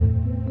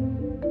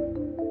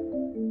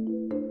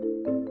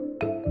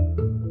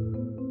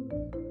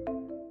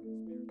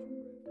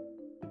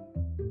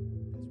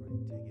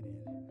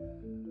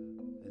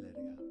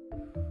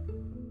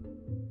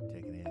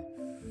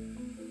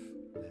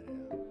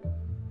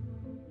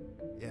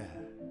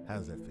How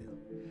does that feel?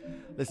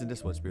 Listen, this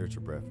is what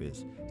spiritual breath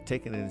is.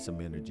 Taking in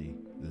some energy,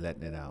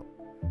 letting it out.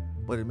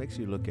 But it makes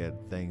you look at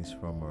things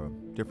from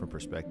a different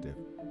perspective.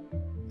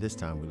 This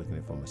time we're looking at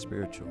it from a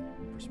spiritual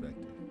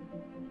perspective.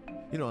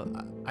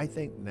 I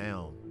think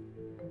now,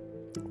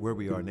 where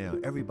we are now,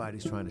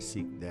 everybody's trying to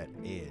seek that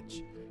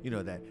edge.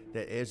 That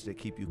edge that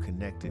keep you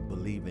connected,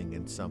 believing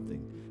in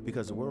something.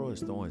 Because the world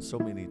is throwing so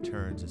many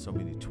turns and so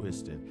many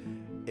twists.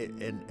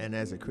 And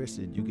as a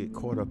Christian, you get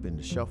caught up in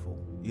the shuffle.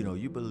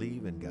 You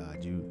believe in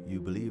God. You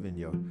believe in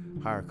your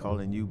higher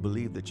calling. You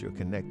believe that you're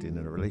connected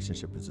and a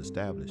relationship is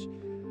established.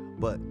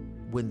 But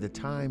when the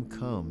time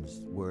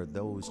comes where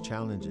those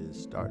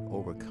challenges start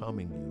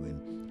overcoming you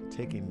and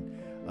taking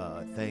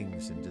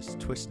things and just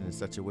twisting in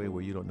such a way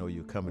where you don't know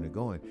you're coming or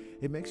going,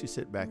 it makes you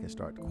sit back and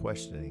start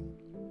questioning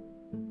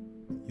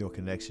your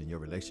connection, your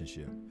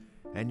relationship,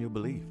 and your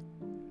belief.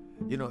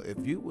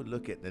 If you would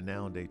look at the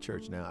nowadays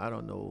church now, I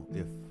don't know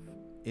if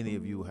any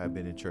of you have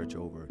been in church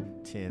over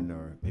 10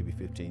 or maybe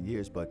 15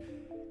 years, but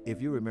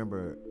if you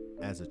remember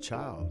as a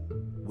child,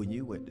 when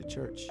you went to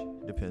church,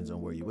 depends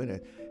on where you went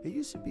at, it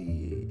used to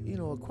be,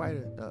 quite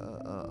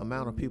a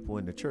amount of people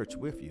in the church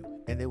with you.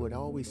 And they would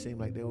always seem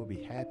like they would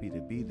be happy to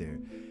be there.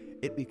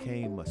 It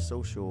became a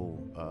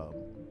social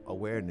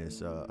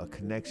awareness, a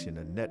connection,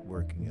 a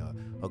networking,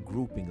 a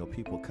grouping of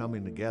people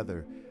coming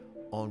together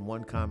on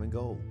one common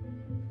goal.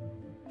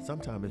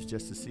 Sometimes it's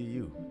just to see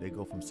you. They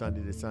go from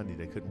Sunday to Sunday.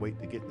 They couldn't wait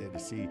to get there to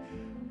see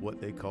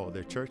what they call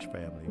their church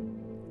family.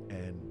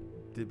 And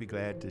to be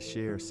glad to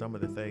share some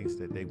of the things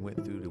that they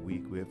went through the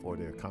week with, or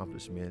their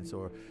accomplishments,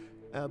 or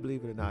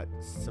believe it or not,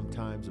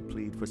 sometimes a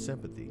plea for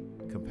sympathy,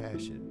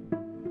 compassion.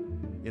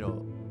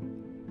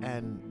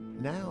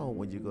 And now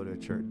when you go to a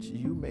church,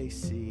 you may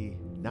see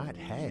not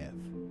half,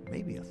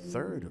 maybe a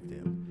third of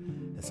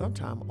them, and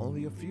sometimes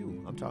only a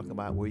few. I'm talking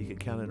about where you can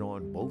count it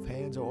on both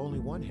hands or only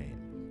one hand.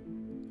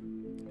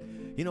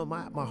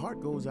 My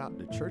heart goes out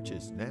to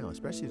churches now,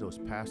 especially those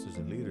pastors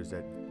and leaders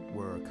that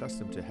were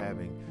accustomed to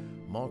having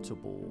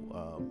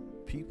multiple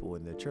people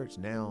in their church,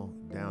 now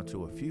down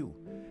to a few,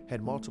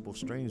 had multiple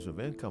streams of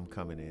income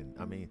coming in.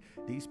 I mean,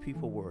 these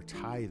people were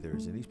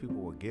tithers and these people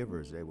were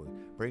givers. They would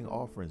bring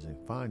offerings and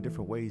find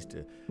different ways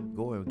to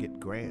go and get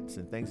grants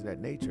and things of that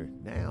nature.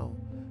 Now,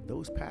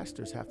 those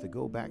pastors have to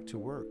go back to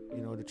work.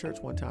 The church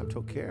one time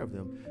took care of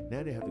them.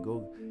 Now they have to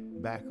go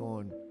back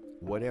on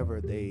whatever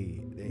they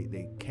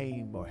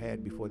came or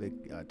had before they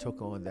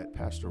took on that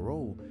pastor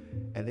role,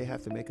 and they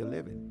have to make a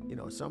living.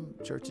 Some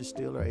churches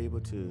still are able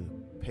to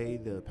pay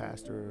the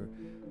pastor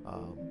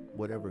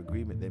whatever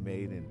agreement they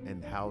made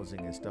and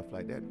housing and stuff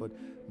like that, but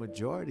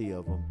majority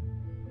of them,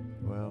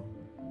 well,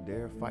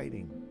 they're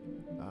fighting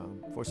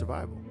for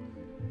survival.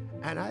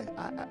 And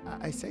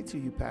I say to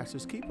you,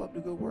 pastors, keep up the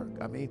good work.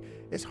 I mean,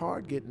 it's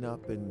hard getting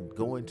up and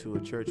going to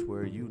a church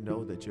where you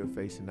know that you're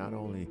facing not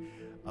only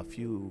a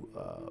few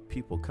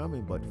people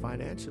coming, but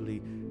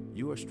financially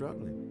you are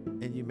struggling,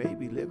 and you may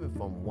be living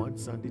from one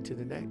Sunday to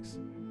the next,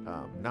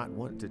 not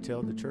wanting to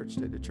tell the church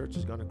that the church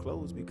is going to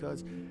close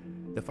because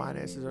the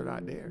finances are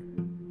not there.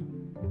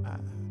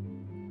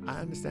 I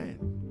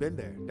understand, been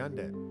there, done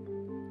that,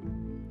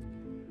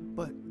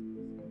 but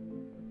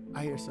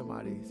I hear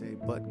somebody say,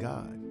 but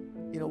God.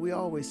 We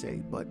always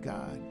say, but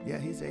God. Yeah,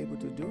 he's able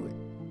to do it.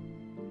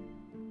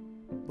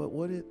 But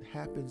what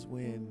happens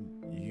when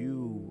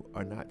you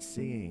are not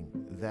seeing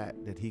that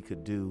he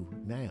could do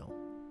now,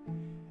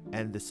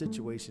 and the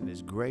situation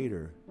is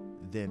greater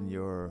than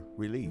your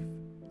relief?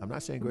 I'm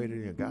not saying greater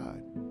than your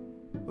God,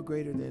 but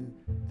greater than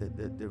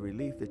the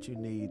relief that you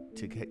need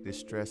to get this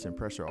stress and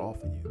pressure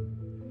off of you.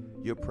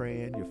 You're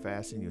praying, you're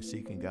fasting, you're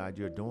seeking God,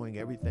 you're doing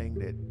everything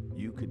that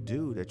you could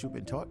do, that you've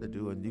been taught to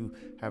do, and you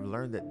have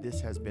learned that this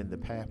has been the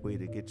pathway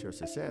to get your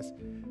success,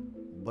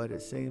 but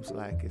it seems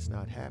like it's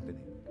not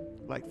happening.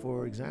 Like,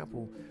 for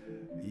example,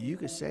 you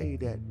could say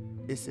that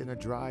it's in a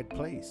dried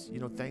place.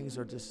 Things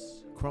are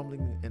just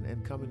crumbling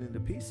and coming into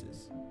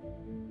pieces.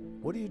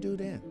 What do you do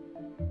then?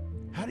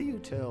 How do you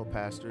tell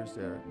pastors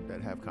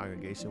that have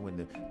congregation when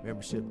the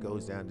membership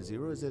goes down to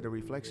zero? Is it a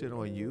reflection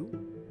on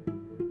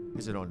you?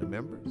 Is it on the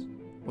members?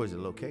 Or is it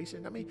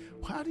location? I mean,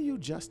 how do you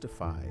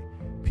justify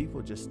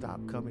people just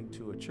stop coming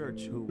to a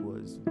church who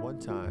was one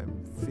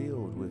time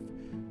filled with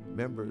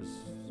members,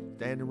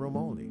 standing room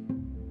only?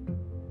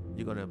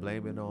 You're going to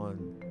blame it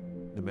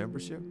on the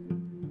membership?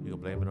 You're going to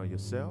blame it on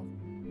yourself?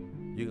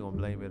 You're going to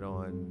blame it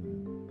on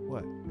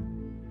what?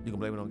 You're going to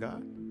blame it on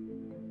God?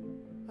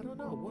 I don't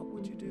know. What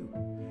would you do?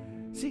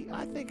 See,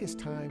 I think it's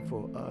time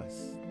for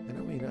us, and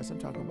I mean us, I'm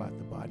talking about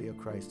the body of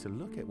Christ, to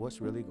look at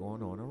what's really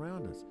going on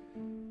around us.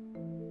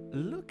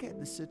 Look at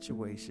the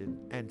situation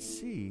and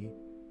see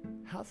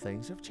how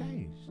things have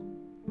changed.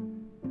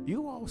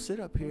 You all sit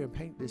up here and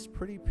paint this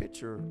pretty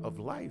picture of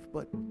life,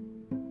 but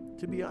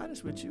to be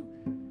honest with you,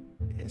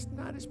 it's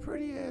not as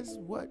pretty as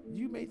what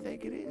you may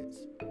think it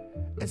is.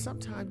 And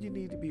sometimes you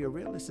need to be a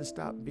realist and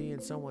stop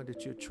being someone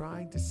that you're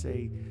trying to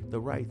say the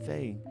right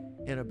thing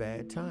in a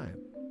bad time.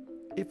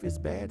 If it's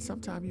bad,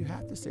 sometimes you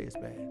have to say it's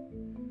bad.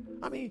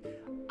 I mean,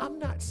 I'm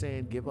not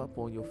saying give up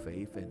on your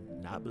faith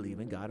and not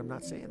believe in God. I'm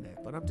not saying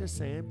that. But I'm just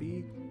saying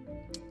be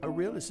a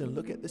realist and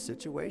look at the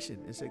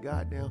situation and say,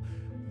 God, now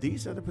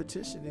these are the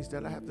petitions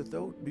that I have to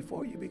throw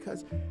before you,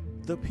 because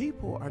the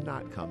people are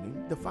not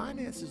coming. The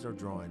finances are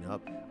drawing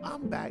up.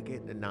 I'm back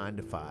at the 9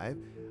 to 5,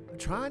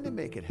 trying to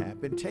make it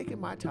happen, taking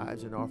my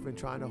tithes and offering,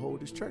 trying to hold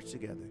this church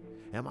together.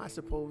 Am I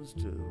supposed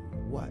to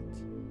what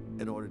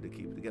in order to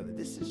keep it together?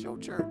 This is your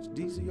church.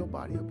 These are your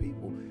body of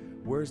people.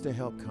 Where's the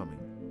help coming?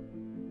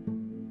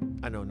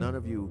 I know none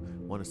of you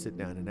want to sit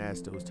down and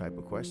ask those type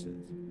of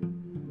questions.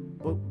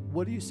 But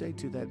what do you say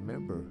to that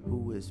member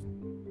who is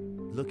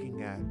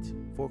looking at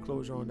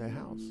foreclosure on their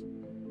house,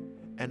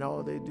 and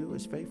all they do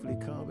is faithfully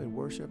come and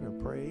worship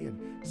and pray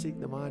and seek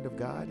the mind of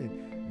God,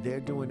 and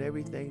they're doing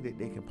everything that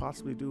they can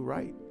possibly do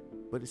right,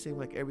 but it seems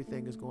like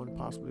everything is going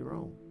possibly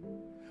wrong?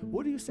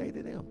 What do you say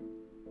to them?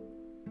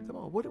 Come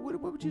on, what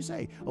would you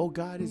say? Oh,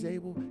 God is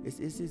able. It's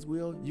His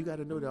will. You got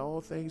to know that all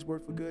things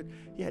work for good.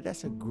 Yeah,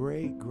 that's a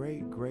great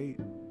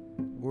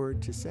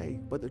word to say.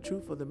 But the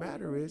truth of the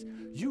matter is,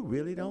 you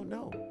really don't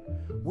know.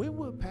 When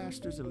will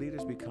pastors and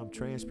leaders become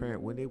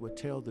transparent? When they will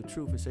tell the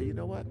truth and say, you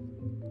know what?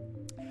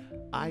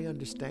 I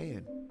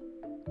understand,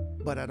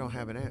 but I don't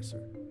have an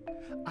answer.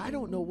 I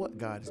don't know what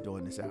God is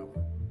doing this hour.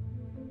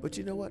 But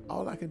you know what?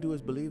 All I can do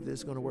is believe that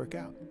it's going to work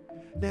out.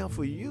 Now,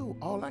 for you,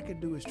 all I can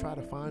do is try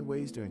to find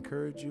ways to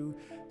encourage you,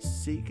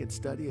 seek and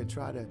study, and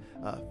try to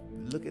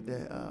look at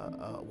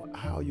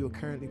how you're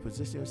currently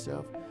positioning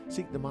yourself,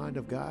 seek the mind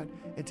of God,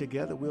 and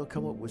together we'll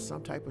come up with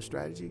some type of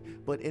strategy.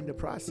 But in the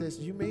process,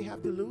 you may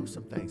have to lose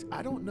some things.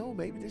 I don't know.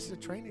 Maybe this is a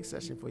training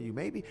session for you.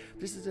 Maybe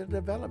this is a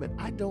development.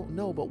 I don't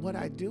know. But what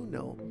I do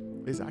know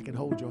is I can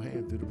hold your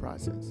hand through the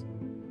process.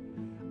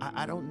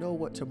 I don't know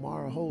what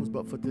tomorrow holds,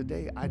 but for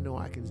today, I know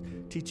I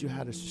can teach you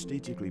how to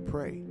strategically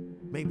pray.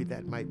 Maybe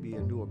that might be a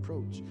new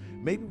approach.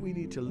 Maybe we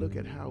need to look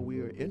at how we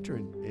are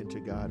entering into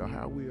God or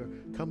how we are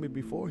coming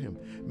before Him.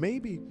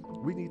 Maybe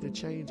we need to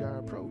change our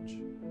approach.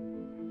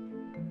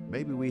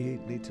 Maybe we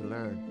need to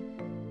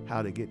learn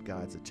how to get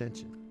God's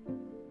attention.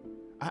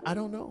 I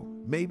don't know.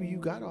 Maybe you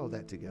got all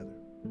that together.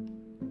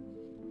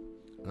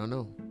 I don't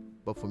know.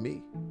 But for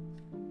me,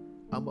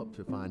 I'm up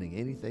to finding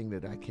anything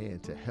that I can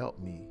to help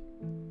me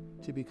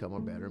to become a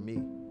better me.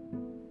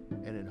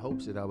 And in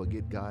hopes that I will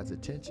get God's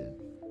attention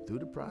through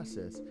the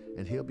process,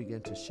 and He'll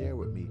begin to share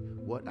with me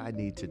what I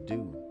need to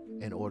do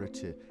in order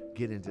to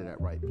get into that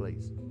right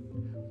place.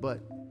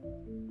 But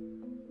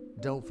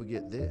don't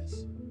forget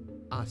this.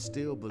 I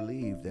still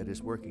believe that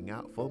it's working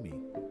out for me.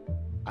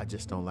 I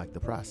just don't like the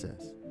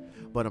process.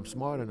 But I'm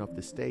smart enough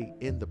to stay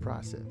in the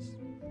process.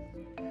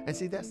 And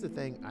see, that's the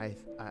thing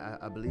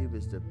I believe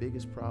is the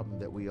biggest problem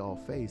that we all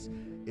face,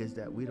 is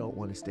that we don't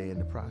want to stay in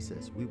the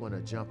process. We want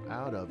to jump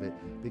out of it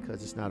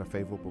because it's not a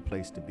favorable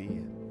place to be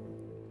in.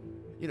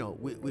 You know,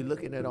 we're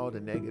looking at all the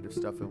negative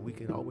stuff, and we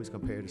can always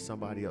compare to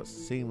somebody else,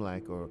 seem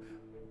like, or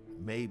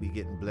maybe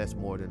getting blessed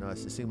more than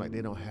us. It seems like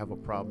they don't have a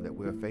problem that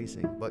we're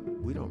facing, but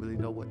we don't really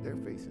know what they're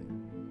facing.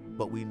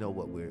 But we know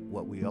what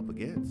we're up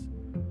against.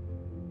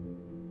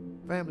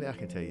 Family, I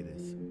can tell you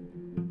this.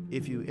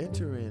 If you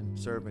enter in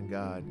serving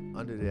God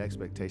under the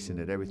expectation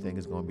that everything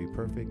is going to be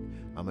perfect,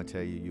 I'm going to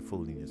tell you, you're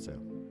fooling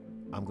yourself.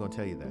 I'm going to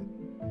tell you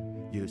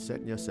that. You're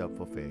setting yourself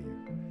for failure.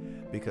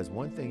 Because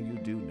one thing you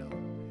do know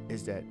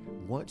is that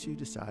once you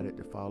decided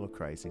to follow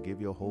Christ and give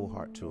your whole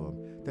heart to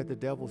Him, that the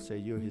devil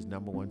said you're his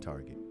number one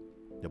target.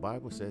 The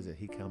Bible says that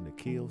he come to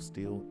kill,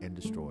 steal, and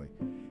destroy.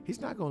 He's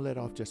not going to let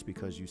off just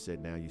because you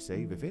said now you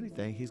saved. If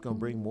anything, he's going to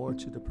bring more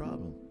to the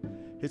problem.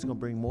 He's going to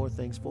bring more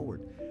things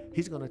forward.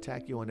 He's going to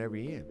attack you on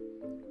every end.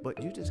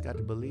 But you just got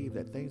to believe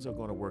that things are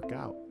going to work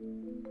out.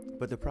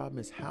 But the problem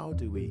is, how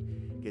do we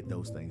get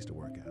those things to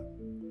work out?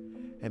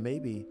 And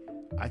maybe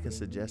I can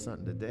suggest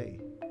something today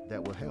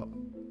that will help.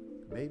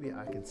 Maybe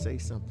I can say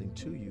something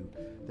to you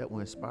that will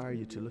inspire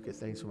you to look at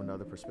things from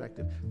another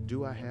perspective.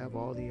 Do I have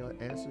all the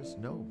answers?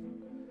 No.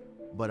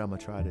 But I'm going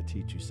to try to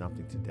teach you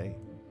something today.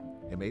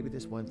 And maybe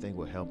this one thing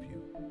will help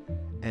you.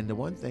 And the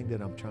one thing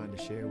that I'm trying to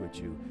share with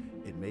you,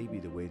 it may be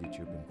the way that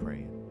you've been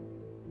praying.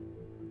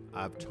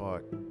 I've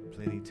taught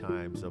plenty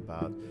times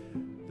about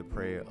the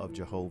prayer of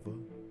Jehovah,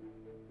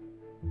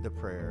 the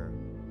prayer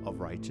of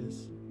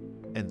righteous,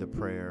 and the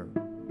prayer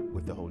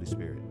with the Holy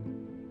Spirit.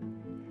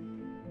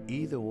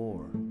 Either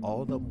or,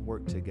 all of them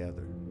work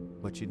together,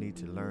 but you need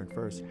to learn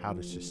first how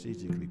to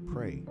strategically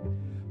pray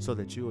so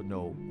that you'll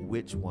know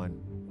which one,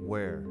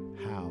 where,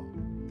 how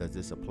does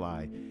this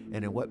apply,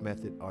 and in what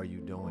method are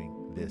you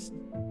doing this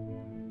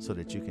so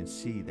that you can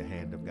see the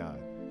hand of God.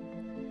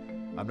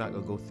 I'm not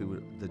going to go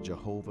through the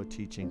Jehovah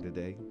teaching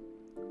today.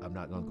 I'm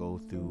not going to go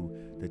through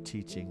the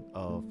teaching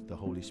of the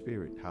Holy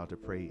Spirit, how to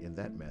pray in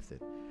that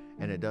method.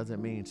 And it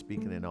doesn't mean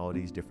speaking in all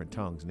these different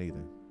tongues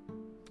neither.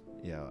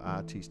 Yeah,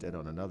 I'll teach that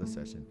on another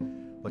session.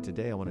 But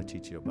today I want to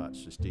teach you about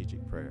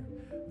strategic prayer.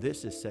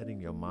 This is setting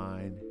your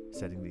mind,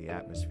 setting the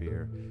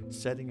atmosphere,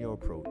 setting your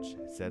approach,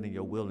 setting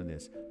your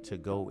willingness to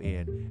go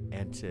in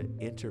and to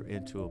enter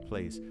into a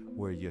place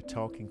where you're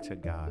talking to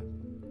God,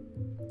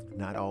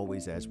 not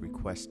always as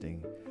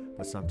requesting,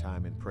 but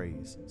sometime in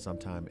praise,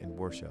 sometime in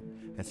worship,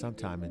 and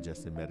sometime in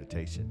just in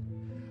meditation.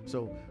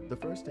 So the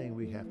first thing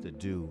we have to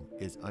do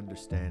is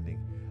understanding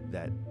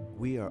that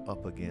we are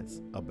up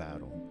against a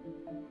battle.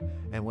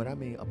 And when I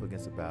mean up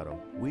against a battle,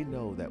 we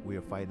know that we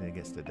are fighting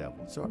against the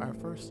devil. So our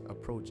first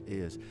approach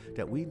is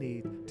that we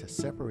need to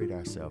separate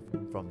ourselves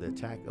from the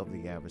attack of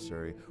the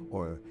adversary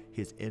or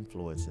his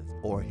influences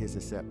or his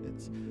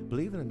acceptance.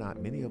 Believe it or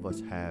not, many of us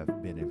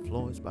have been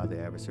influenced by the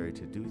adversary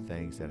to do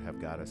things that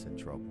have got us in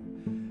trouble.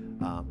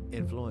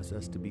 Influence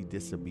us to be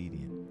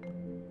disobedient.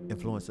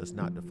 Influence us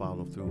not to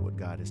follow through what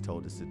God has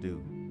told us to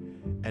do.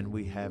 And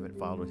we haven't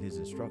followed his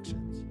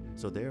instructions.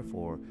 So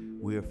therefore,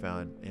 we are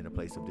found in a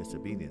place of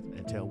disobedience.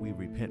 Until we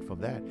repent from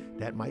that,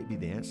 that might be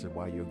the answer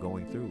why you're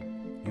going through.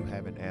 You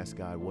haven't asked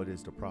God what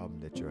is the problem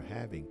that you're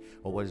having,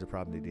 or what is the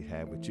problem that he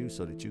had with you,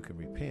 so that you can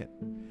repent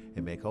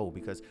and make whole.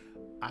 Because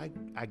I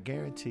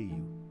guarantee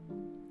you,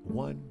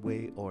 one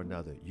way or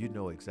another, you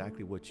know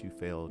exactly what you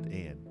failed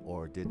in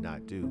or did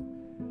not do.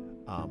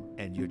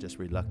 And you're just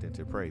reluctant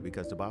to pray,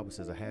 because the Bible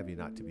says, I have you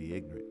not to be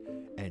ignorant.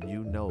 And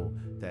you know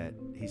that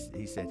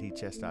he said he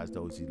chastised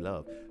those he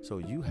loved. So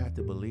you have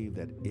to believe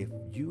that if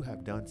you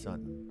have done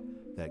something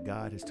that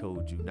God has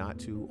told you not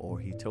to, or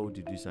he told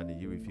you to do something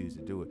you refuse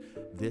to do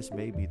it, this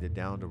may be the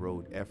down the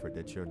road effort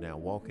that you're now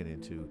walking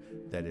into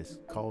that is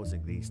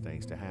causing these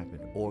things to happen.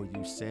 Or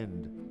you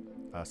sinned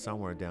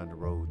somewhere down the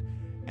road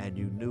and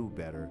you knew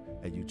better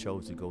and you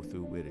chose to go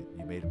through with it.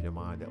 You made up your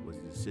mind that was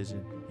the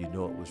decision. You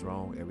know it was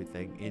wrong.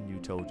 Everything in you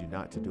told you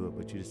not to do it,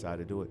 but you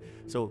decided to do it.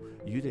 So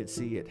you didn't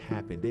see it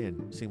happen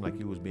then. It seemed like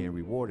you was being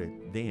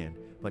rewarded then.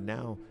 But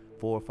now,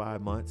 4 or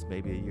 5 months,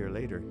 maybe a year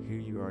later, here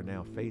you are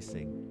now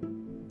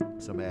facing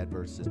some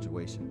adverse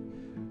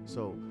situation.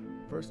 So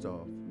first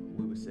off,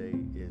 we would say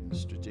in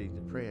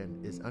strategic praying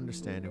is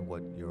understanding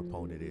what your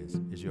opponent is.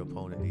 Is your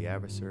opponent the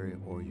adversary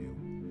or you?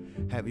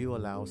 Have you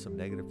allowed some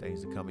negative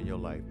things to come in your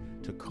life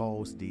to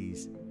cause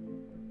these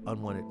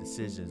unwanted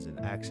decisions and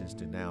actions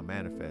to now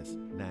manifest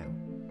now?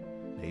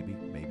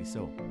 Maybe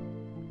so,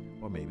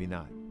 or maybe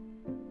not.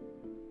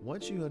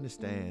 Once you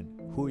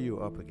understand who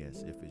you're up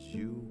against, if it's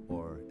you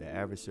or the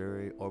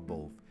adversary or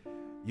both,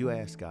 you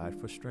ask God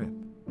for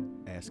strength.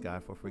 Ask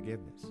God for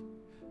forgiveness.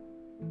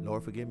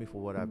 Lord, forgive me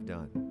for what I've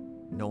done,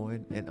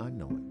 knowing and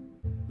unknowing.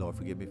 Lord,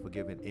 forgive me for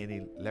giving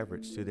any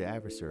leverage to the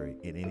adversary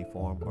in any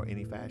form or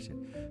any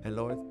fashion. And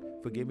Lord,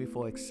 forgive me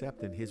for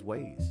accepting his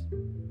ways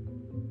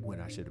when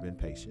I should have been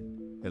patient.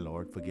 And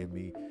Lord, forgive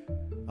me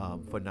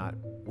for not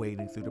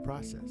wading through the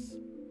process.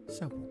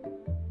 Simple.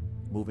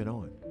 Moving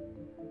on.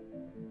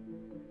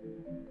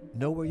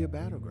 Know where your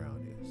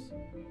battleground is.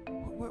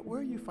 Where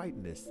are you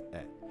fighting this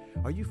at?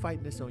 Are you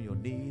fighting this on your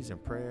knees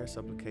and prayer,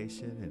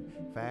 supplication,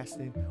 and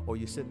fasting? Or are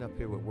you sitting up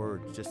here with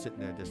words, just sitting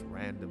there just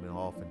random and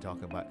off and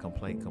talking about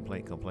complaint?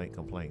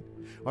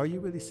 Are you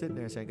really sitting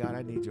there saying, God,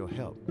 I need your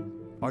help?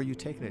 Are you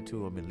taking it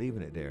to him and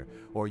leaving it there?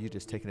 Or are you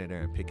just taking it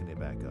there and picking it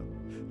back up?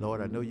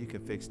 Lord, I know you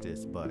can fix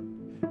this, but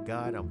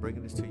God, I'm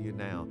bringing this to you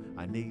now.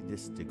 I need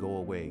this to go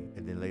away.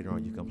 And then later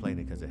on, you're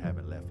complaining because it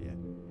haven't left yet.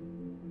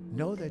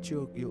 Know that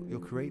you're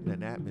creating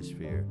an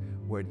atmosphere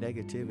where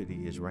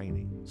negativity is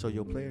reigning. So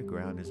your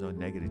playground is on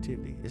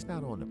negativity. It's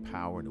not on the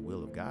power and the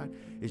will of God.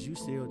 It's you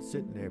still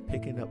sitting there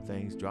picking up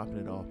things, dropping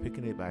it off,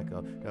 picking it back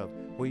up,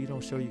 where you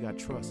don't show you got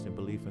trust and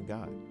belief in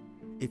God.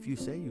 If you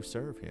say you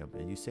serve him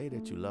and you say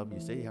that you love him,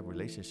 you say you have a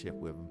relationship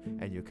with him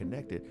and you're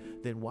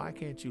connected, then why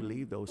can't you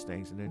leave those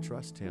things and then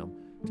trust him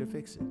to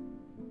fix it?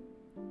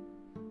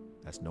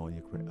 That's knowing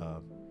your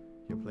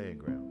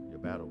playground, your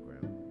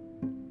battleground.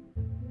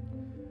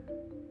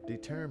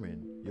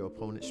 Determine your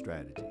opponent's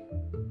strategy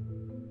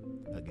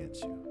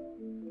against you.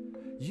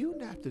 You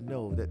have to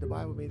know that the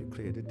Bible made it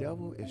clear the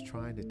devil is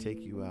trying to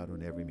take you out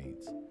on every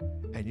means.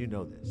 And you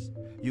know this.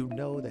 You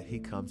know that he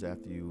comes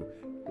after you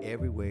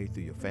every way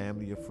through your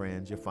family, your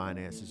friends, your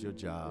finances, your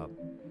job,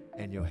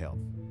 and your health.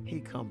 He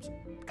comes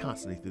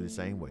constantly through the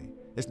same way.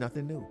 It's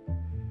nothing new.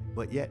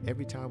 But yet,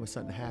 every time when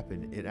something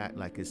happens, it acts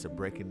like it's a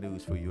breaking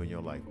news for you in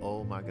your life.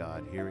 Oh my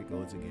God, here it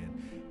goes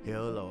again.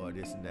 Hell, Lord,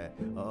 this and that.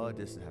 Oh,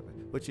 this is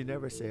happening. But you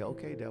never say,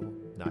 okay, devil,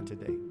 not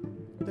today.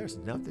 There's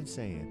nothing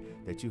saying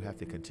that you have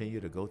to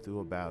continue to go through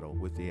a battle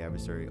with the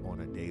adversary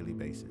on a daily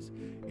basis,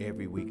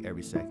 every week,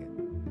 every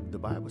second. The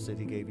Bible said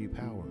he gave you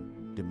power,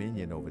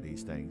 dominion over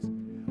these things.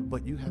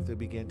 But you have to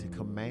begin to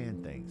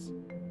command things.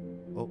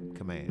 Oh,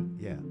 command.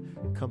 Yeah.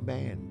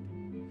 Command.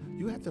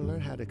 You have to learn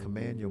how to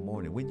command your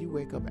morning. When you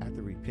wake up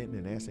after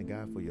repenting and asking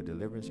God for your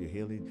deliverance, your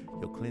healing,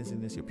 your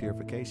cleansingness, your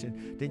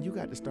purification, then you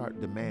got to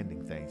start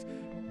demanding things.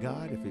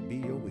 God, if it be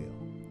your will,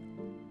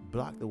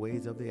 block the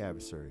ways of the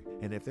adversary.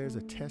 And if there's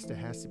a test that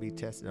has to be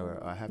tested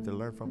or I have to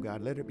learn from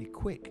God, let it be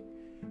quick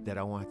that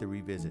I won't have to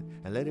revisit.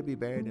 And let it be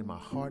buried in my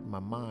heart and my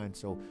mind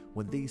so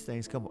when these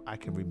things come, I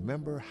can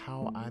remember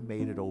how I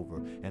made it over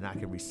and I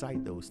can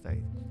recite those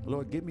things.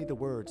 Lord, give me the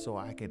word so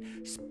I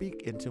can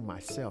speak into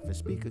myself and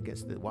speak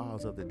against the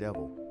wiles of the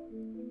devil.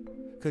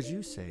 Because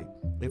you say,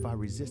 if I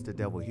resist the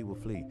devil, he will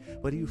flee.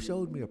 But you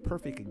showed me a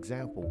perfect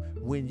example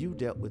when you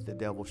dealt with the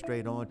devil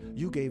straight on.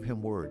 You gave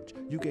him words.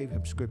 You gave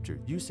him scripture.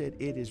 You said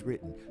it is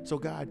written. So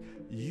God,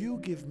 you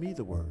give me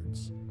the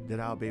words that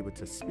I'll be able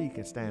to speak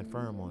and stand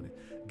firm on it.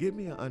 Give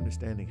me an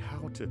understanding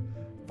how to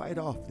fight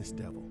off this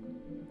devil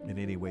in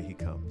any way he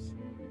comes.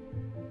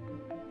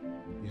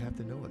 You have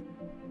to know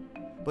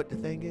it. But the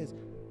thing is,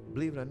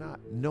 believe it or not,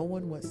 no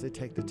one wants to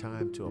take the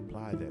time to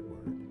apply that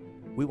word.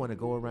 We want to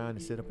go around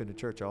and sit up in the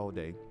church all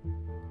day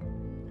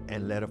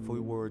and let a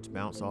few words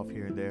bounce off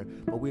here and there,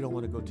 but we don't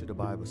want to go to the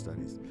Bible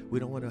studies. We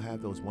don't want to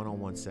have those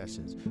one-on-one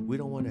sessions. We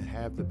don't want to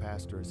have the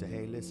pastor say,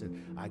 hey,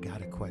 listen, I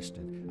got a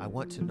question. I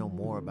want to know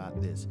more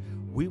about this.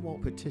 We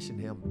won't petition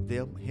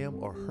him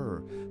or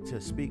her to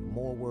speak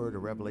more word or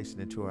revelation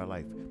into our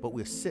life, but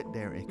we'll sit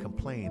there and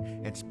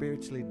complain and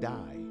spiritually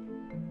die.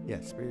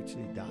 Yes,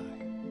 spiritually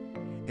die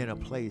in a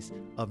place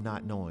of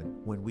not knowing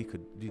when you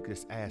could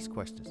just ask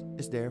questions.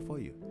 It's there for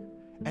you.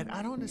 And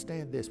I don't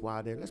understand this.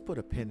 Why there? Let's put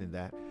a pin in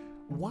that.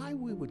 Why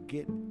we would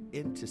get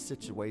into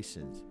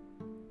situations,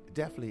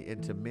 definitely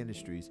into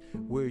ministries,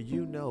 where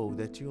you know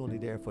that you're only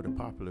there for the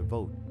popular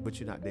vote, but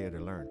you're not there to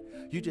learn.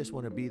 You just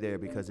want to be there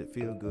because it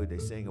feels good, they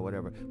sing or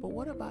whatever. But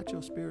what about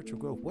your spiritual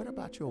growth? What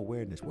about your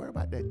awareness? What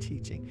about that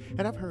teaching?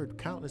 And I've heard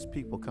countless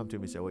people come to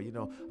me and say,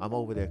 well, I'm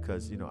over there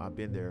because, I've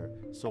been there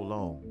so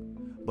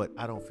long, but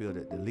I don't feel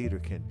that the leader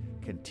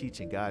can teach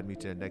and guide me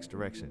to the next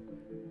direction.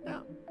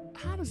 Now,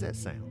 how does that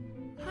sound?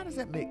 How does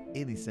that make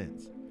any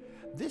sense?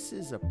 This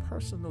is a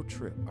personal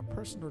trip, a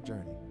personal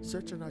journey,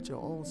 searching out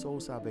your own soul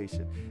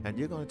salvation. And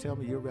you're going to tell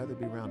me you'd rather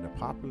be around the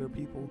popular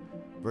people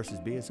versus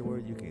being somewhere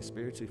you can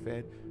spiritually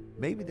fed?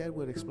 Maybe that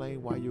would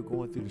explain why you're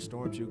going through the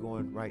storms you're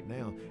going right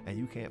now and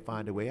you can't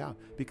find a way out,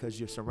 because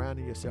you're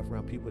surrounding yourself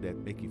around people that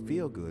make you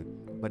feel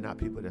good, but not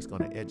people that's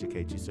going to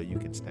educate you so you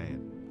can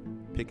stand.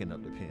 Picking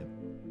up the pen.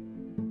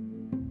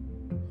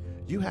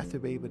 You have to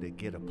be able to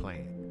get a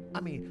plan.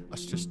 A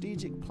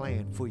strategic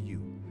plan for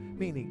you.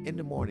 Meaning, in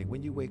the morning,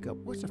 when you wake up,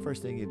 what's the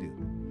first thing you do?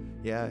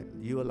 Yeah,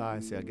 you a lie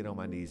and say, I get on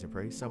my knees and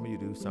pray. Some of you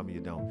do, some of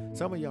you don't.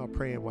 Some of y'all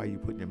praying while you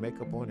putting your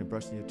makeup on and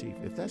brushing your teeth.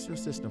 If that's your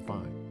system,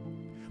 fine.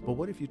 But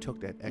what if you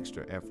took that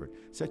extra effort?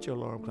 Set your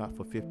alarm clock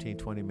for 15,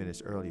 20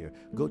 minutes earlier.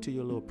 Go to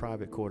your little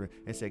private corner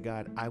and say,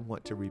 God, I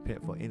want to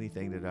repent for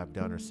anything that I've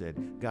done or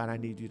said. God, I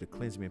need you to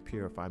cleanse me and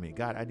purify me.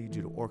 God, I need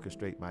you to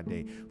orchestrate my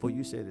day. For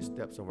you said the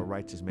steps of a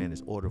righteous man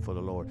is ordered for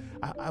the Lord.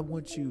 I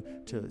want you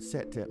to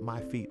set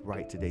my feet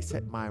right today.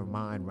 Set my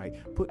mind right.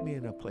 Put me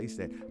in a place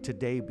that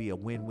today be a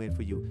win-win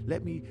for you.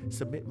 Let me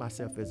submit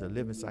myself as a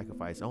living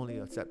sacrifice, only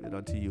accepted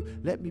unto you.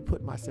 Let me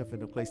put myself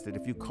in a place that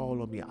if you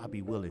call on me, I'll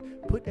be willing.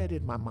 Put that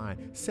in my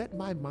mind. Set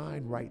my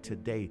mind right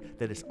today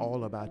that it's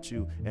all about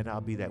you, and I'll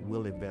be that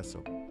willing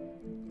vessel.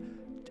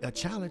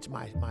 Challenge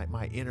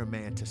my inner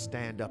man to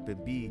stand up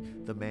and be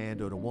the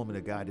man or the woman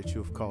of God that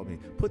you have called me.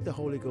 Put the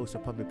Holy Ghost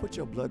upon me. Put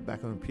your blood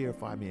back on and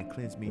purify me and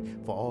cleanse me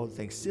for all the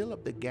things. Seal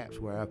up the gaps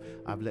where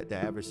I've let the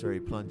adversary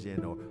plunge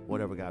in or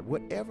whatever, God.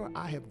 Whatever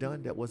I have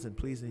done that wasn't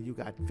pleasing to you,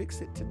 God, fix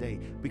it today.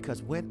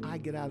 Because when I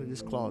get out of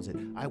this closet,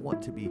 I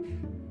want to be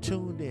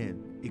tuned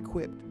in,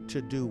 equipped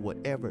to do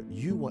whatever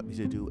you want me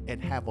to do,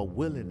 and have a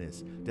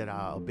willingness that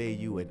I'll obey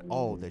you in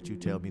all that you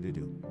tell me to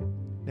do.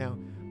 Now,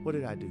 what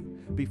did I do?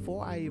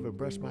 Before I even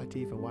brush my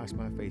teeth and wash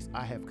my face,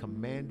 I have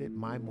commanded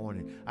my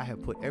morning. I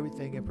have put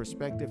everything in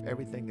perspective.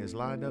 Everything is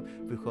lined up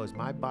because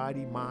my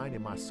body, mind,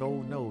 and my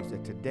soul knows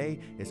that today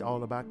is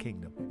all about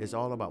kingdom. It's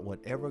all about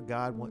whatever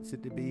God wants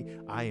it to be.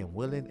 I am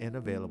willing and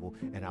available,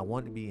 and I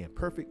want to be in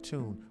perfect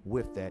tune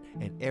with that,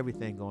 and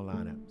everything gonna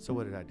line up. So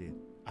what did I do?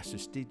 I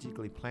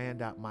strategically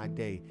planned out my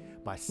day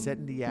by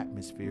setting the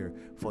atmosphere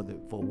for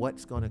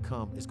what's going to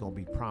come. Is going to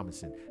be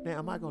promising. Now,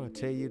 am I going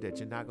to tell you that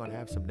you're not going to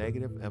have some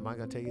negative? Am I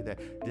going to tell you that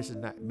this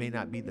may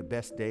not be the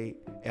best day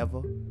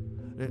ever?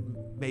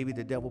 Maybe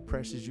the devil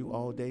presses you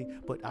all day,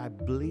 but I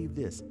believe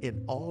this: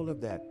 in all of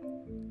that,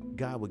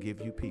 God will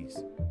give you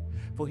peace.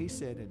 For he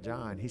said in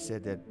John, he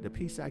said that the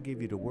peace I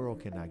give you, the world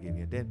cannot give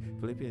you. And then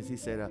Philippians, he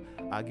said,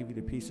 I'll give you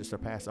the peace to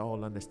surpass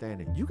all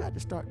understanding. You got to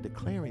start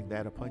declaring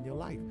that upon your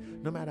life.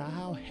 No matter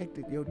how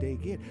hectic your day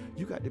get,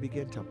 you got to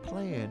begin to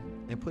plan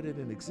and put it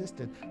in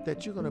existence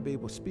that you're going to be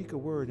able to speak a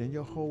word and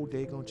your whole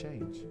day going to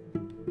change.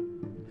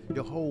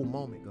 Your whole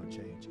moment going to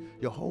change.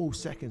 Your whole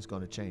second's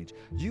going to change.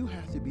 You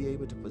have to be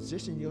able to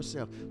position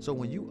yourself so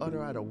when you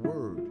utter out a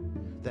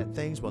word, that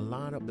things will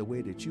line up the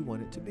way that you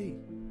want it to be.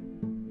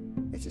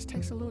 It just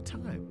takes a little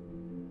time.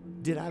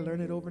 Did I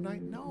learn it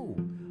overnight? No.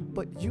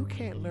 But you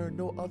can't learn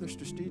no other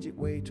strategic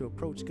way to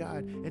approach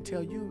God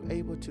until you're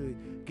able to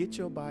get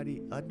your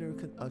body under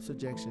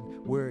subjection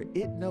where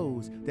it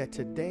knows that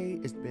today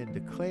it's been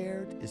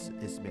declared, it's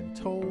been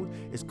told,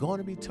 it's going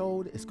to be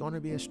told, it's going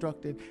to be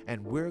instructed,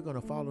 and we're going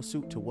to follow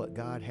suit to what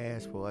God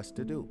has for us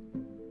to do.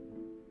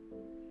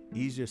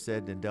 Easier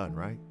said than done,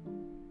 right?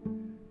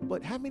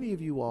 But how many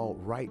of you all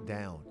write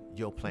down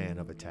your plan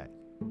of attack?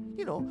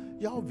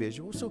 Y'all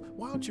visual. So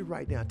why don't you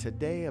write down,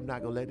 today I'm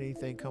not going to let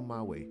anything come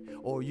my way.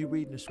 Or you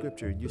reading the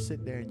scripture and you're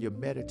sitting there and you're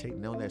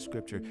meditating on that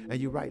scripture and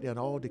you write down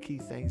all the key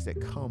things that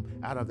come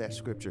out of that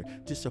scripture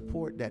to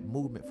support that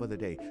movement for the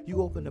day.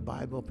 You open the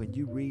Bible up and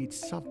you read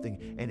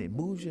something and it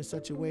moves you in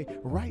such a way.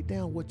 Write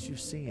down what you're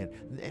seeing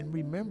and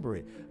remember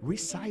it.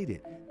 Recite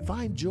it.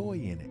 Find joy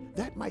in it.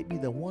 That might be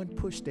the one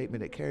push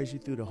statement that carries you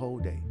through the whole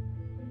day.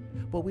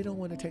 But we don't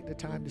want to take the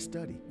time to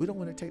study. We don't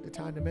want to take the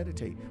time to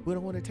meditate. We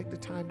don't want to take the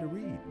time to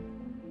read.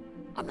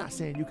 I'm not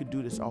saying you could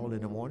do this all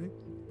in the morning,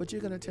 but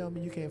you're going to tell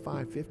me you can't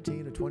find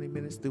 15 or 20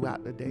 minutes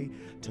throughout the day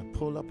to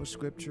pull up a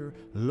scripture,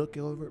 look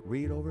over it,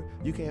 read over it.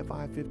 You can't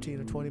find 15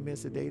 or 20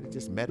 minutes a day to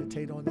just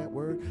meditate on that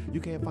word. You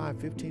can't find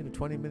 15 or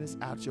 20 minutes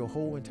out your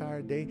whole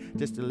entire day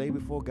just to lay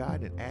before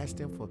God and ask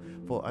Him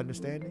for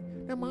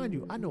understanding. Now, mind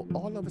you, I know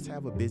all of us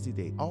have a busy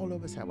day. All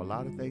of us have a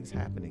lot of things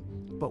happening.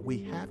 But we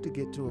have to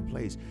get to a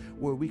place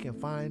where we can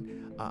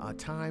find a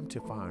time to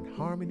find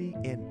harmony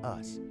in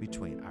us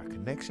between our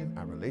connection,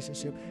 our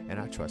relationship, and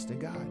our trust in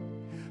God.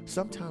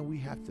 Sometimes we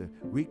have to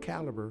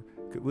recalibrate,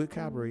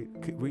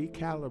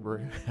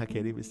 I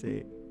can't even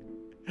say it.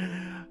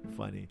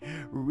 Funny.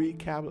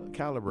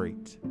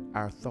 Recalibrate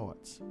our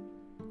thoughts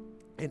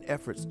in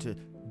efforts to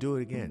do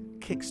it again.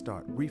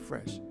 Kickstart,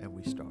 refresh, and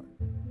we start.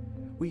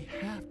 We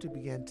have to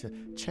begin to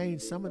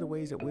change some of the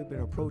ways that we've been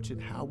approaching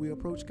how we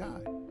approach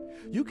God.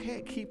 You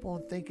can't keep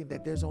on thinking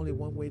that there's only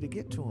one way to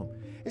get to Him.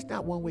 It's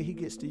not one way He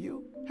gets to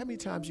you. How many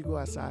times you go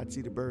outside and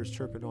see the birds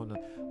chirping on the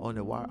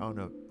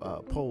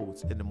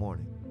poles in the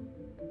morning?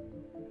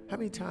 How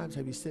many times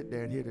have you sit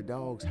there and hear the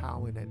dogs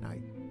howling at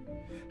night?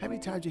 How many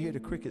times you hear the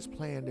crickets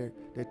playing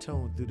their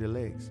tune through their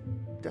legs?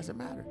 It doesn't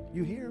matter.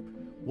 You hear them.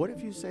 What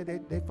if you say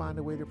they find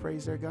a way to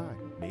praise their God?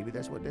 Maybe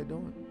that's what they're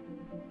doing.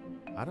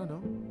 I don't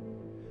know.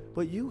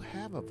 But you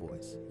have a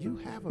voice. You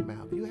have a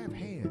mouth. You have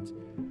hands.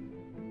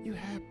 You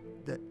have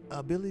the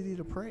ability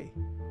to pray.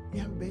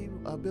 You have the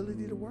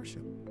ability to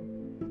worship.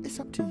 It's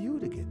up to you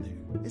to get there.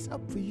 It's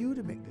up for you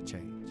to make the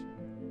change.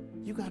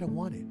 You got to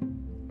want it.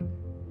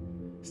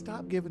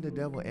 Stop giving the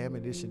devil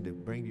ammunition to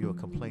bring you a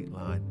complaint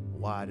line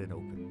wide and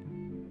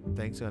open.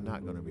 Things are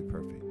not going to be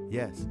perfect.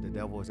 Yes, the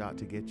devil is out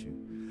to get you.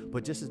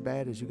 But just as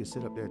bad as you can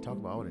sit up there and talk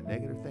about all the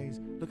negative things,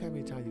 look how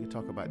many times you can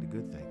talk about the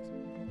good things.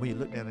 When you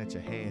look down at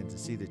your hands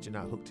and see that you're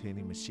not hooked to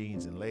any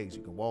machines and legs,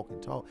 you can walk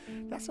and talk.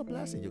 That's a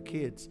blessing. Your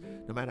kids,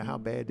 no matter how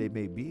bad they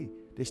may be,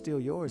 they're still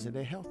yours and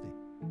they're healthy.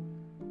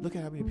 Look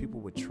at how many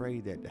people would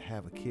trade that to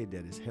have a kid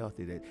that is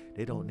healthy, that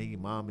they don't need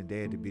mom and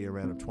dad to be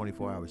around them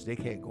 24 hours. They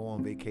can't go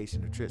on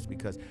vacation or trips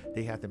because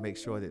they have to make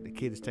sure that the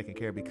kid is taken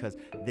care of because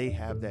they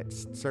have that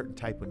certain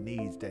type of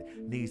needs that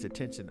needs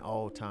attention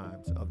all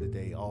times of the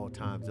day, all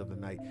times of the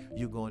night.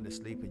 You're going to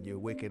sleep and you're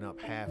waking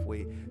up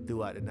halfway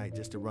throughout the night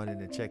just to run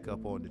in and check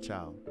up on the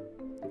child.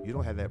 You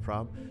don't have that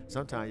problem.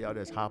 Sometimes y'all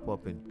just hop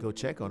up and go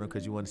check on them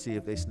because you want to see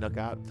if they snuck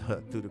out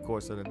through the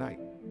course of the night.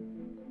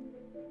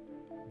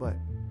 But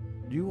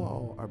you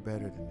all are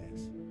better than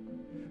this.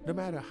 No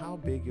matter how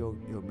big your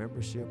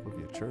membership of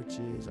your church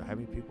is or how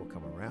many people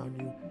come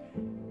around you,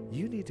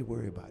 you need to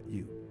worry about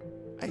you.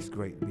 It's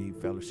great to be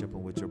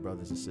fellowshipping with your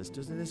brothers and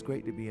sisters, and it's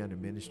great to be under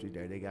ministry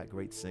there. They got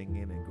great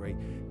singing and great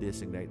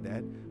this and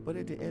that. But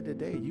at the end of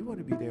the day, you want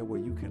to be there where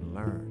you can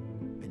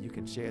learn and you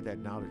can share that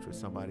knowledge with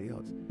somebody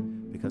else.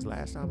 Because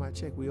last time I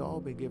checked, we all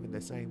been given the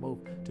same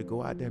oath to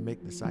go out there and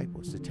make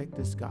disciples, to take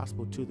this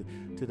gospel to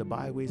the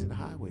byways and the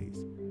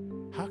highways.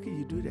 How can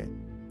you do that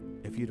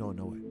if you don't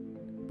know it?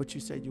 But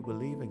you said you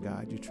believe in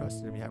God, you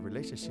trust in Him, you have a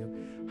relationship.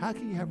 How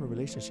can you have a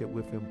relationship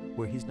with Him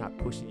where He's not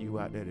pushing you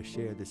out there to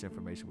share this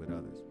information with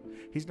others?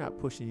 He's not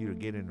pushing you to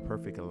get in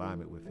perfect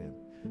alignment with Him.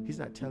 He's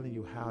not telling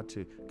you how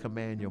to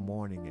command your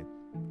morning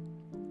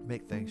and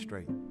make things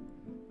straight.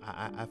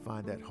 I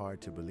find that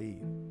hard to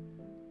believe.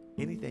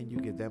 Anything you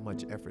give that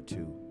much effort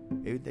to,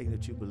 everything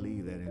that you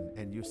believe in,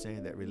 and you're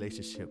saying that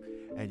relationship,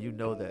 and you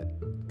know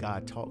that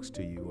God talks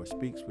to you or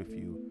speaks with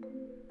you,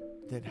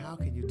 then how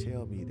can you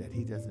tell me that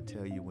He doesn't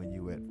tell you when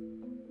you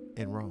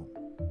at wrong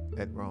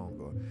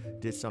or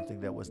did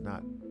something that was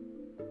not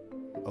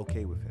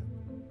okay with Him?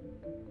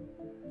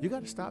 You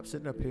got to stop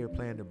sitting up here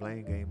playing the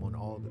blame game on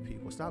all the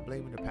people. Stop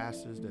blaming the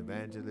pastors, the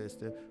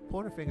evangelists.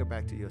 Point a finger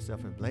back to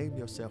yourself and blame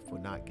yourself for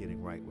not getting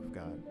right with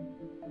God.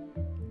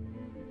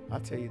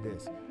 I'll tell you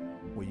this,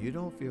 when you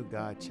don't feel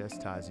God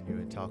chastising you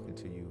and talking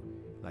to you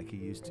like He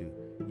used to,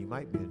 you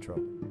might be in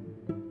trouble.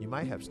 You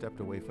might have stepped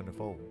away from the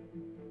fold.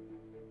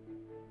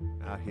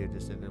 Out here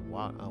just in the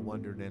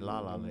wandering in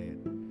la-la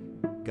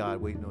land, God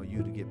waiting on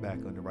you to get back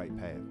on the right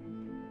path.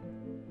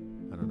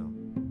 I don't know.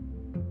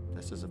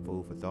 That's just a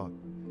food for thought.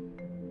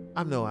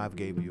 I know I've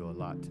gave you a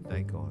lot to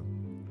think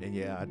on. And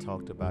yeah, I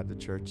talked about the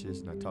churches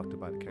and I talked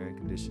about the caring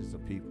conditions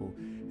of people.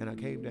 And I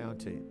came down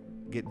to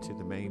getting to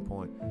the main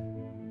point,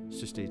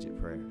 strategic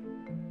prayer.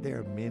 There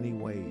are many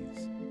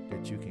ways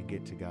that you can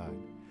get to God.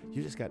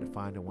 You just got to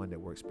find the one that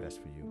works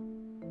best for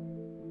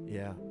you.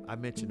 Yeah, I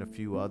mentioned a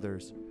few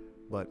others,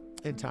 but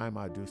in time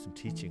I'll do some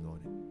teaching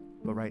on it.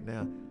 But right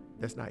now,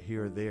 that's not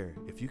here or there.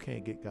 If you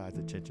can't get God's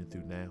attention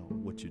through now,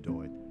 what you're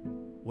doing,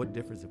 What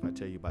difference if I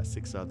tell you about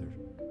 6 other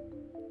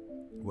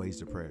ways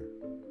to prayer?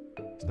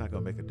 It's not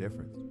going to make a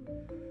difference.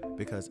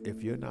 Because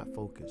if you're not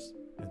focused,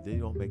 and you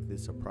don't make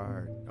this a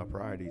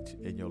priority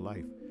in your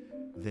life,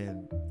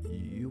 then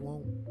you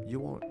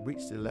won't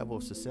reach the level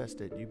of success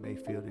that you may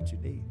feel that you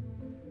need.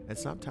 And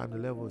sometimes the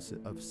level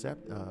of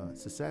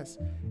success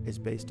is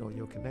based on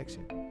your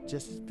connection.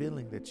 Just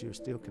feeling that you're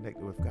still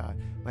connected with God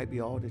might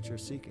be all that you're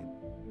seeking.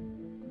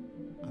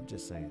 I'm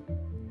just saying.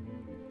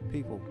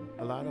 People,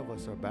 a lot of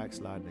us are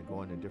backsliding and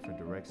going in different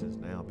directions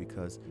now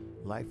because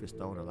life has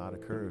thrown a lot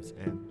of curves,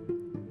 and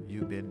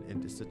you've been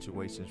in these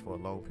situations for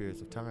long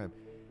periods of time,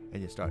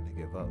 and you're starting to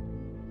give up.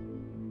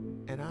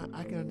 And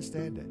I can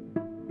understand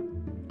that.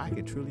 I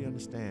can truly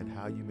understand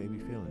how you may be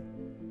feeling.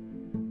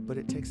 But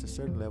it takes a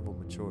certain level of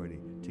maturity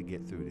to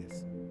get through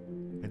this.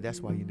 And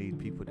that's why you need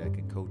people that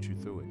can coach you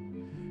through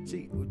it.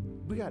 See,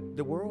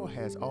 the world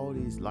has all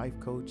these life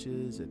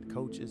coaches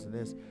and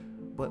this,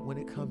 but when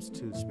it comes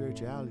to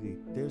spirituality,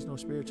 there's no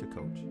spiritual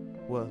coach.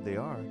 Well,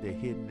 they're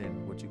hidden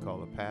in what you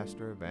call a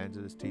pastor,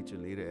 evangelist, teacher,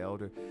 leader,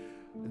 elder.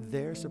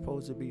 They're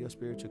supposed to be your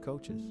spiritual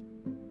coaches.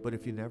 But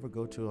if you never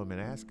go to them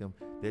and ask them,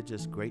 they're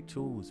just great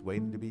tools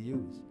waiting to be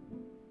used.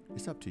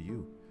 It's up to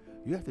you.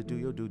 You have to do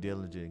your due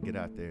diligence and get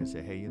out there and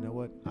say, hey, you know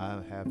what?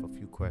 I have a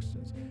few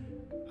questions.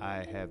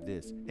 I have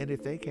this. And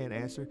if they can't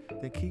answer,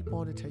 then keep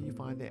on until you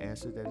find the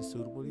answer that is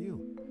suitable to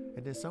you.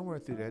 And then somewhere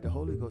through that, the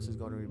Holy Ghost is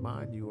going to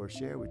remind you or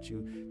share with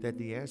you that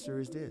the answer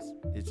is this.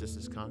 It's just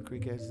as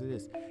concrete as it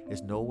is.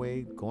 There's no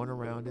way going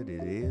around it.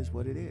 It is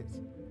what it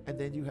is. And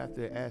then you have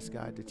to ask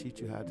God to teach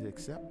you how to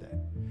accept that.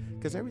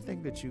 Because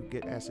everything that you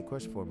get asked a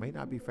question for may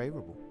not be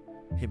favorable.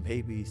 It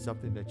may be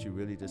something that you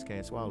really just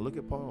can't swallow. Look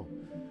at Paul.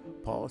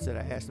 Paul said,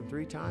 I asked him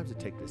 3 times to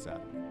take this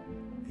out of me.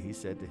 He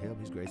said to him,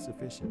 he's grace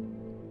sufficient.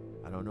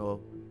 I don't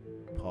know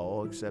if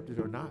Paul accepted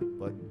or not,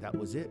 but that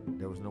was it.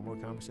 There was no more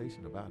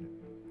conversation about it.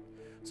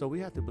 So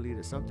we have to believe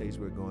that some things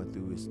we're going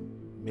through is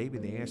maybe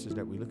the answers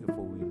that we're looking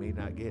for we may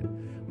not get.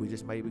 We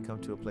just maybe come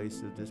to a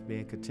place of just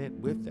being content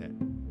with that.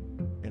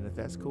 And if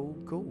that's cool,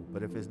 cool.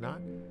 But if it's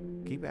not,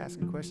 keep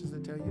asking questions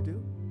until you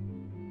do.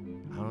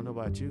 I don't know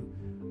about you.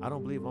 I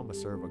don't believe I'm going to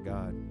serve a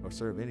God or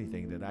serve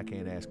anything that I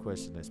can't ask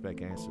questions and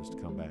expect answers to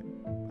come back.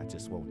 I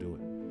just won't do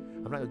it.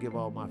 I'm not going to give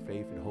all my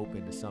faith and hope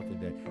into something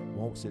that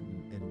won't sit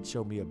and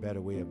show me a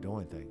better way of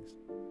doing things.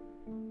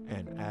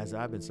 And as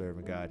I've been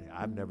serving God,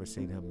 I've never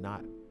seen him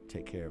not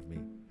take care of me,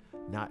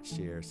 not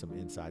share some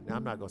insight. Now,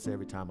 I'm not going to say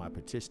every time I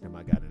petition him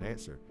I got an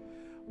answer,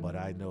 but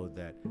I know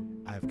that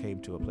I've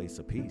came to a place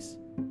of peace,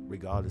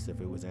 regardless if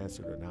it was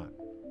answered or not.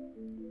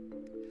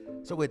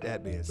 So with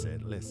that being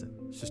said,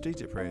 listen,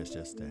 strategic prayer is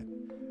just that.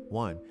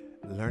 1,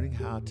 learning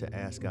how to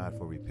ask God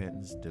for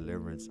repentance,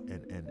 deliverance,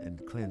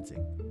 and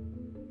cleansing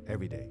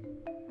every day.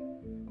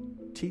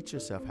 Teach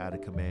yourself how to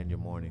command your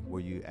morning,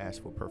 where you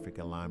ask for perfect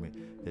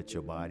alignment, that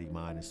your body,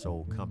 mind, and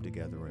soul come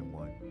together in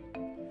one.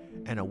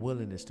 And a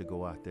willingness to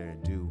go out there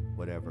and do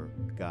whatever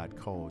God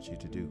calls you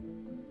to do.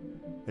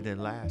 And then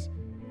last,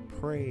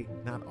 pray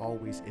not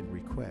always in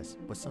request,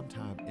 but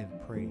sometime in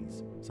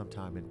praise,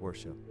 sometime in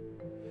worship.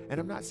 And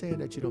I'm not saying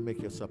that you don't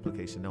make your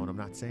supplication known. I'm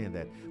not saying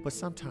that. But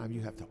sometimes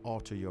you have to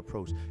alter your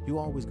approach. You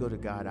always go to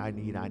God, I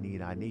need.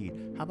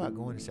 How about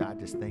going and say, I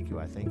just thank you,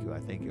 I thank you, I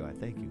thank you, I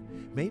thank you.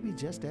 Maybe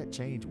just that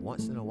change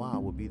once in a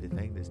while will be the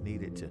thing that's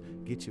needed to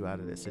get you out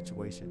of that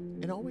situation.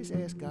 And always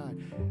ask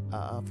God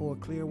for a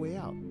clear way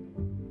out.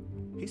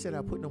 He said,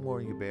 I'll put no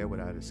more in your bed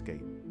without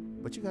escape.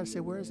 But you got to say,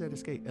 where is that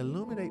escape?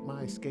 Illuminate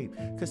my escape.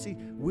 Because see,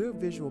 we're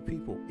visual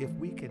people. If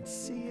we can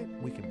see it,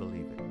 we can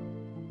believe it.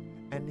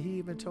 And he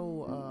even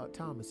told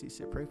Thomas, he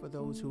said, pray for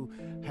those who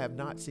have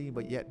not seen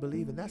but yet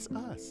believe. And that's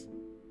us.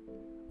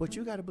 But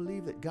you got to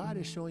believe that God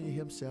is showing you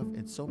himself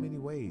in so many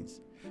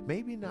ways.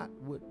 Maybe not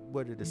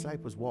where the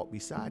disciples walked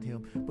beside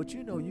him, but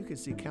you know you can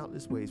see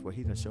countless ways where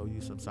he can show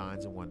you some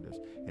signs and wonders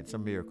and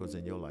some miracles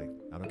in your life.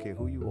 I don't care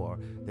who you are.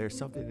 There's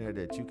something there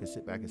that you can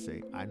sit back and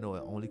say, I know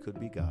it only could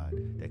be God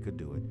that could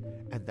do it.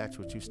 And that's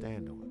what you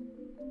stand on.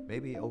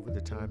 Maybe over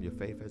the time your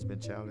faith has been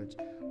challenged.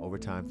 Over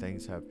time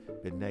things have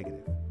been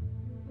negative.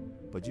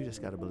 But you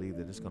just got to believe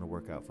that it's going to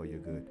work out for your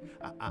good.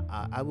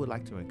 I would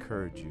like to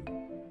encourage you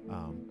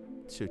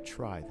to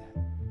try that.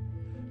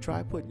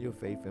 Try putting your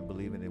faith and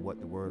believing in what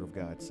the Word of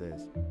God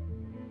says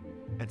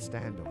and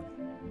stand on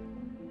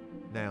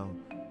it. Now,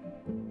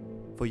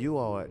 for you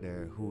all out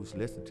there who's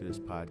listening to this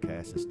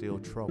podcast and still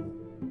troubled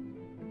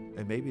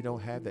and maybe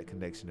don't have that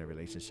connection and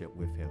relationship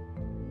with him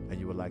and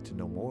you would like to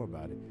know more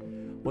about it,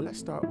 well, let's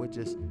start with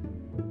just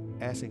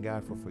asking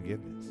God for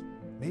forgiveness.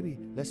 Maybe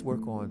let's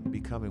work on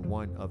becoming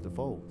one of the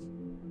folds.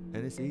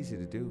 And it's easy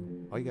to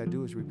do. All you got to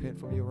do is repent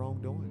from your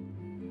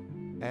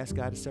wrongdoing. Ask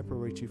God to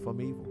separate you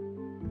from evil.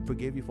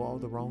 Forgive you for all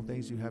the wrong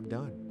things you have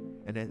done.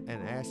 And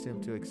ask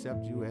him to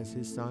accept you as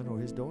his son or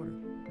his daughter.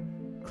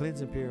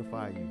 Cleanse and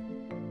purify you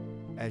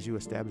as you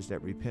establish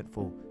that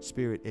repentful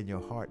spirit in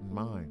your heart and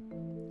mind.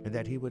 And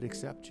that he would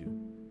accept you.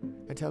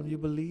 And tell him you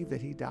believe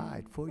that he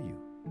died for you.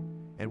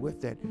 And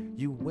with that,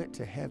 you went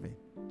to heaven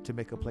to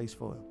make a place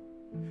for him.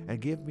 And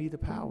give me the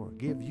power,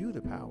 give you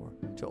the power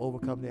to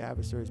overcome the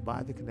adversaries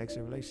by the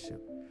connection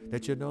relationship.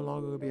 That you're no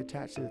longer going to be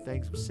attached to the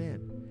things of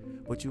sin,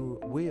 but you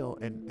will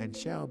and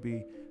shall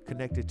be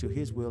connected to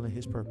his will and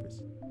his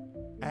purpose.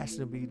 Ask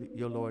him to be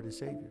your Lord and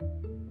Savior.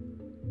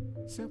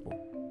 Simple.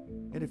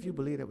 And if you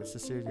believe that with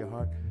sincerity in your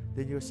heart,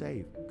 then you're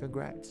saved.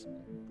 Congrats.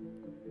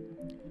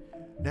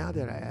 Now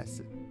that I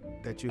ask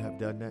that you have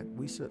done that,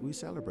 we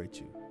celebrate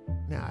you.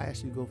 Now I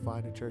ask you to go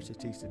find a church that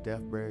teaches the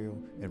death, burial,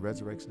 and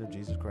resurrection of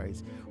Jesus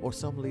Christ, or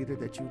some leader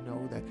that you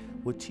know that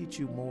will teach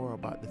you more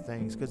about the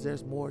things, because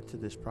there's more to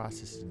this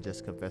process than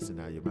just confessing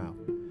out of your mouth.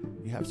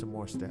 You have some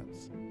more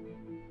steps.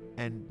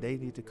 And they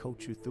need to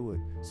coach you through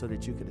it so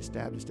that you can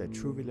establish that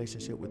true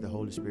relationship with the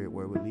Holy Spirit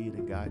where it will lead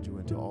and guide you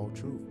into all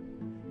truth,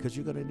 because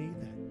you're going to need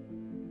that.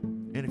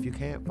 And if you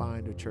can't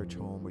find a church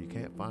home, or you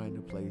can't find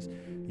a place,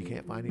 you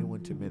can't find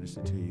anyone to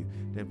minister to you,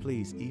 then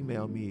please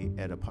email me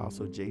at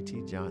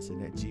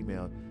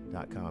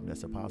apostlejtjohnson@gmail.com.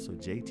 That's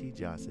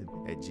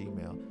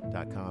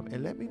apostlejtjohnson@gmail.com.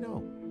 And let me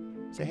know.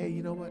 Say, hey,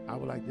 you know what? I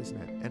would like this and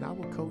that. And I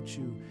will coach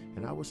you,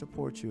 and I will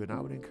support you, and I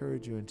would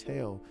encourage you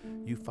until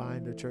you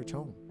find a church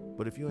home.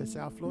 But if you're in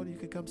South Florida, you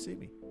can come see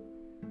me.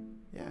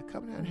 Yeah,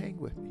 come down and hang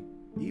with me.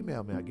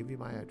 Email me. I'll give you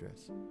my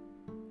address.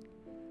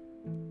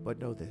 But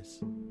know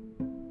this.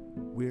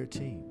 We're a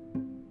team.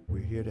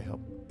 We're here to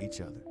help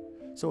each other.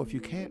 So if you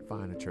can't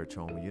find a church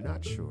home and you're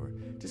not sure,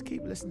 just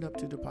keep listening up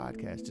to the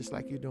podcast, just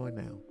like you're doing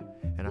now.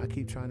 And I'll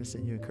keep trying to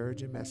send you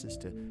encouraging messages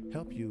to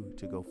help you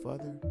to go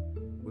further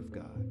with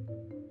God.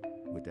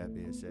 With that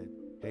being said,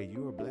 hey,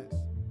 you are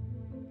blessed.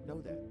 Know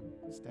that.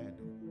 Stand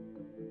on it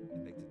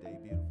and make the